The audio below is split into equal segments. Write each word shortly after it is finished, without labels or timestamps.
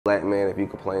Black man, if you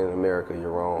complain in America,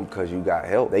 you're wrong because you got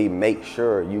help. They make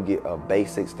sure you get a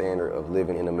basic standard of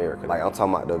living in America. Like I'm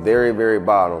talking about the very, very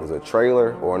bottom is a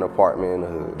trailer or an apartment in the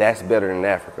hood. That's better than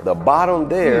Africa. The bottom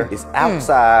there is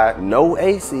outside, no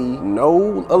AC,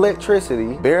 no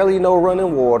electricity, barely no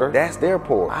running water. That's their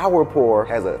poor. Our poor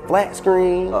has a flat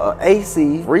screen,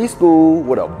 AC, free school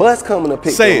with a bus coming to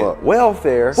pick them up,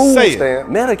 welfare, food stamp,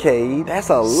 Medicaid. That's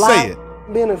a lot.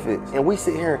 Benefits, and we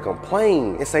sit here and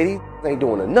complain and say these ain't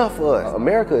doing enough for us.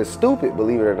 America is stupid,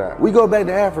 believe it or not. We go back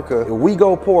to Africa, if we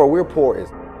go poor, we're poor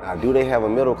as now, do they have a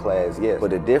middle class? Yes, but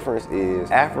the difference is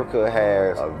Africa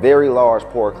has a very large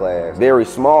poor class, very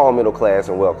small middle class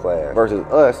and wealth class, versus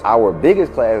us, our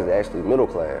biggest class is actually middle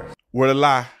class. Where the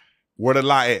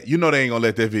lie at? You know they ain't gonna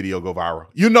let that video go viral.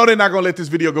 You know they're not gonna let this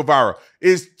video go viral.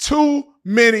 It's too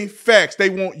many facts. They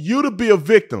want you to be a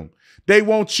victim. They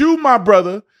want you, my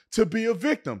brother, to be a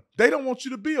victim. They don't want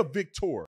you to be a victor.